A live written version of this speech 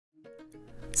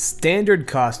Standard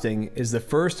costing is the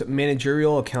first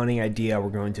managerial accounting idea we're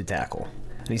going to tackle.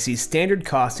 And you see, standard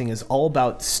costing is all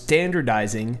about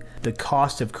standardizing the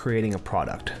cost of creating a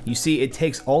product. You see, it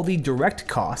takes all the direct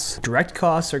costs. Direct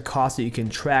costs are costs that you can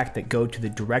track that go to the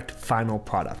direct final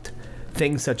product.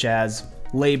 Things such as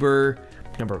labor,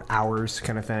 number of hours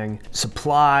kind of thing,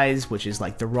 supplies, which is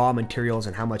like the raw materials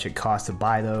and how much it costs to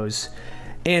buy those,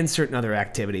 and certain other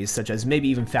activities such as maybe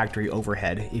even factory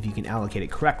overhead if you can allocate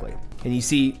it correctly. And you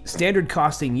see, standard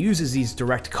costing uses these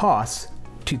direct costs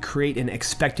to create an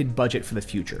expected budget for the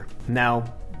future.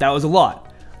 Now, that was a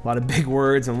lot of big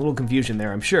words and a little confusion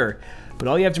there, I'm sure, but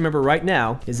all you have to remember right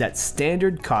now is that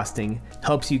standard costing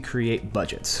helps you create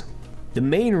budgets. The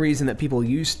main reason that people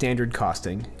use standard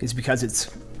costing is because it's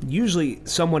usually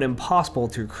somewhat impossible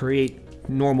to create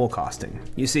normal costing.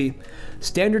 You see,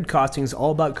 standard costing is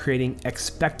all about creating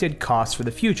expected costs for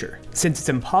the future. Since it's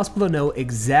impossible to know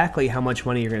exactly how much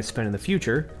money you're going to spend in the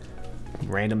future,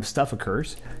 random stuff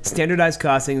occurs, standardized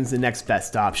costing is the next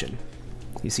best option.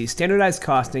 You see, standardized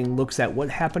costing looks at what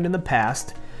happened in the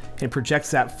past and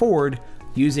projects that forward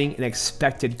using an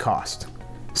expected cost.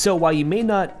 So while you may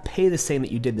not pay the same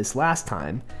that you did this last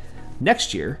time,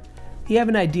 next year, you have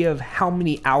an idea of how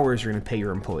many hours you're going to pay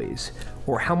your employees,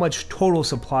 or how much total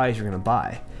supplies you're going to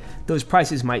buy. Those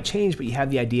prices might change, but you have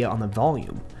the idea on the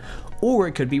volume. Or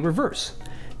it could be reverse.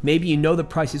 Maybe you know the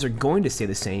prices are going to stay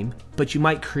the same, but you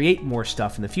might create more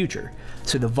stuff in the future,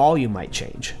 so the volume might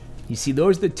change. You see,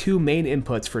 those are the two main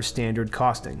inputs for standard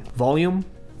costing: volume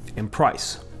and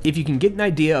price. If you can get an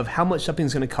idea of how much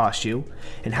something's going to cost you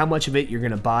and how much of it you're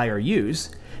going to buy or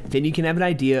use, then you can have an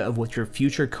idea of what your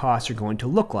future costs are going to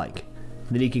look like.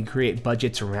 Then you can create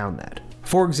budgets around that.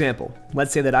 For example,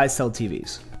 let's say that I sell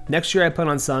TVs. Next year I plan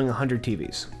on selling 100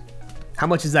 TVs. How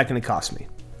much is that going to cost me?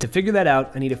 To figure that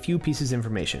out, I need a few pieces of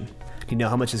information. I need to know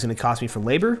how much it's going to cost me for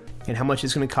labor and how much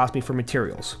it's going to cost me for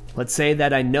materials. Let's say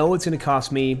that I know it's going to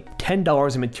cost me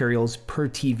 $10 in materials per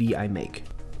TV I make.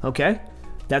 Okay,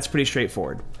 that's pretty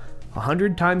straightforward.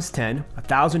 100 times 10,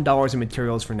 $1,000 in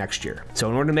materials for next year. So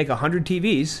in order to make 100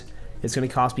 TVs, it's going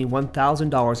to cost me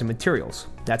 $1,000 in materials.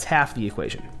 That's half the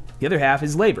equation. The other half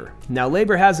is labor. Now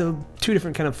labor has two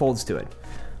different kind of folds to it.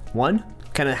 One,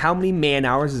 kind of how many man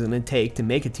hours is it going to take to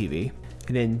make a TV?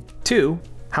 And then two,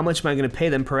 how much am I going to pay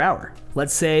them per hour?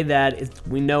 Let's say that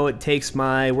we know it takes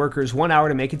my workers 1 hour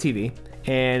to make a TV,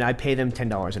 and I pay them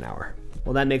 $10 an hour.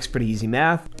 Well, that makes pretty easy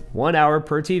math. 1 hour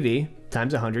per TV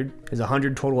times 100 is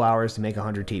 100 total hours to make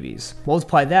 100 TVs.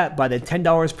 Multiply that by the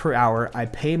 $10 per hour I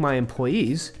pay my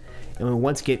employees, and we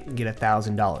once get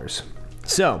 $1,000.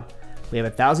 So we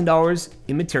have $1,000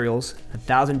 in materials,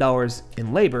 $1,000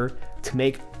 in labor to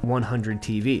make 100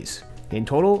 TVs. In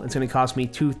total, it's going to cost me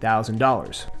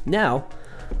 $2,000. Now,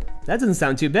 that doesn't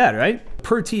sound too bad, right?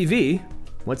 Per TV,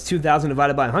 what's 2,000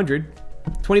 divided by 100?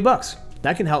 20 bucks.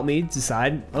 That can help me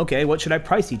decide, okay, what should I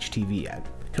price each TV at?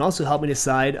 It can also help me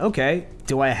decide, okay,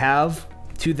 do I have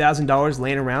 $2,000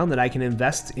 laying around that I can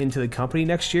invest into the company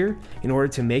next year in order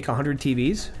to make 100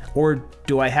 TVs? Or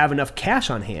do I have enough cash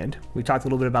on hand? We talked a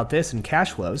little bit about this in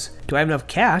cash flows. Do I have enough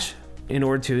cash in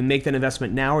order to make that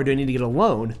investment now, or do I need to get a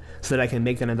loan so that I can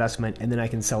make that investment and then I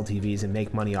can sell TVs and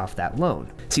make money off that loan?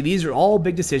 See, these are all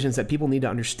big decisions that people need to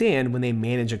understand when they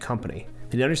manage a company.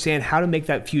 They need to understand how to make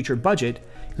that future budget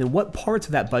and then what parts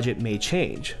of that budget may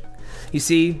change. You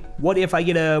see, what if I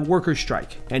get a worker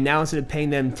strike and now instead of paying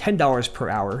them $10 per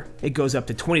hour, it goes up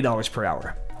to $20 per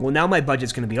hour? Well, now my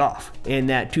budget's going to be off, and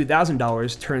that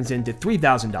 $2,000 turns into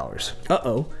 $3,000.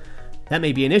 Uh-oh, that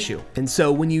may be an issue. And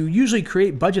so when you usually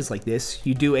create budgets like this,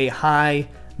 you do a high,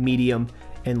 medium,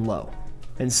 and low.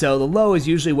 And so the low is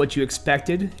usually what you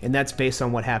expected, and that's based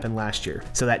on what happened last year.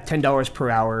 So that $10 per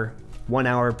hour, 1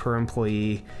 hour per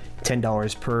employee,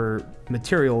 $10 per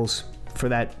materials, for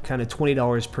that kind of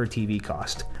 $20 per TV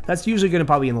cost. That's usually going to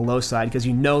probably be on the low side because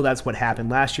you know that's what happened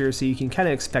last year, so you can kind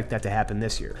of expect that to happen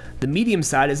this year. The medium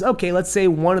side is, okay, let's say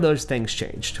one of those things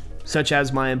changed, such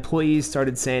as my employees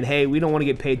started saying, hey, we don't want to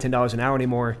get paid $10 an hour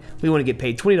anymore, we want to get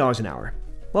paid $20 an hour.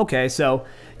 Okay, so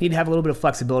you need to have a little bit of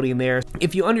flexibility in there.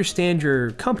 If you understand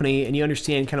your company and you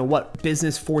understand kind of what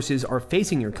business forces are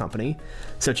facing your company,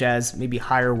 such as maybe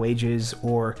higher wages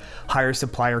or higher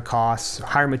supplier costs,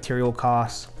 higher material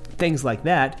costs, things like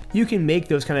that, you can make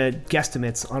those kind of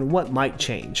guesstimates on what might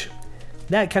change.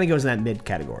 That kind of goes in that mid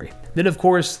category. Then of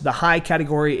course, the high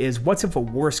category is what's if a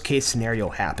worst case scenario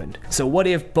happened? So what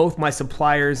if both my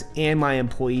suppliers and my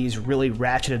employees really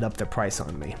ratcheted up the price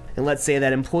on me? And let's say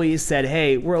that employees said,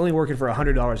 hey, we're only working for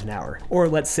 $100 an hour. Or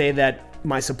let's say that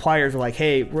my suppliers were like,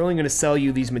 hey, we're only going to sell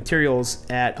you these materials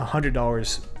at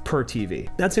 $100 per TV.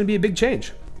 That's going to be a big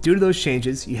change. Due to those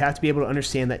changes, you have to be able to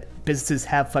understand that businesses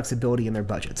have flexibility in their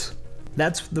budgets.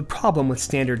 That's the problem with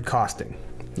standard costing.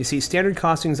 You see, standard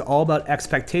costing is all about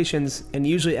expectations, and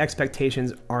usually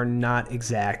expectations are not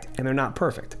exact and they're not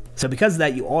perfect. So because of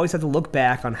that, you always have to look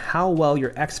back on how well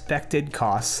your expected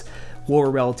costs were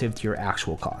relative to your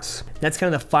actual costs. That's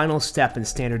kind of the final step in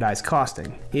standardized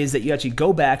costing, is that you actually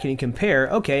go back and you compare,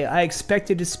 okay, I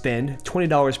expected to spend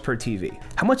 $20 per TV.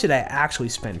 How much did I actually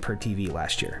spend per TV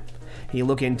last year? And you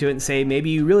look into it and say, maybe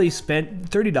you really spent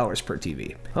 $30 per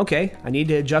TV. Okay, I need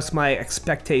to adjust my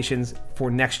expectations for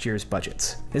next year's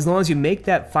budgets. As long as you make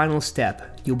that final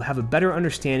step, you'll have a better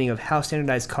understanding of how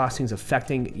standardized costing is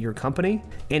affecting your company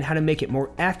and how to make it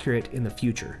more accurate in the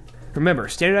future. Remember,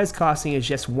 standardized costing is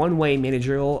just one way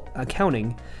managerial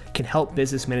accounting can help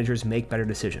business managers make better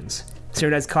decisions.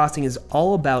 Standardized costing is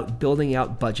all about building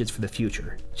out budgets for the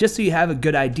future. Just so you have a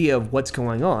good idea of what's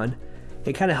going on,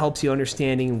 it kind of helps you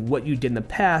understanding what you did in the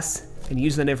past and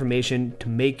use that information to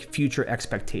make future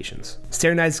expectations.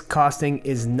 Standardized costing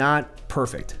is not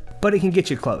perfect, but it can get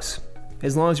you close,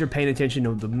 as long as you're paying attention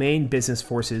to the main business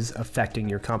forces affecting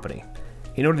your company.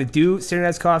 In order to do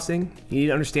standardized costing, you need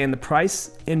to understand the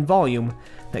price and volume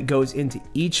that goes into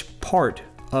each part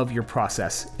of your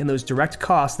process and those direct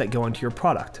costs that go into your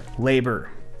product. Labor,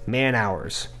 man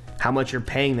hours, how much you're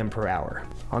paying them per hour.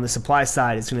 On the supply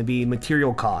side, it's going to be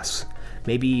material costs,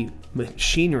 maybe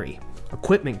machinery,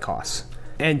 equipment costs.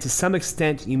 And to some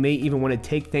extent, you may even want to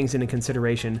take things into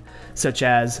consideration, such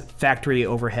as factory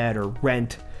overhead or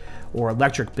rent, or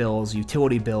electric bills,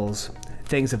 utility bills,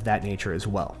 things of that nature as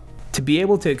well. To be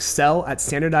able to excel at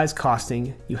standardized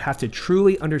costing, you have to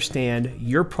truly understand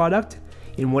your product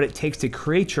and what it takes to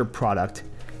create your product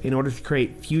in order to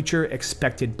create future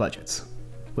expected budgets,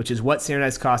 which is what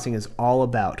standardized costing is all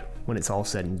about when it's all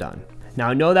said and done. Now,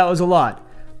 I know that was a lot,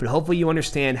 but hopefully you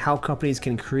understand how companies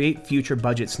can create future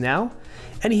budgets now,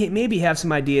 and you maybe have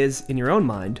some ideas in your own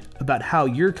mind about how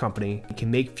your company can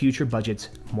make future budgets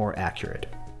more accurate.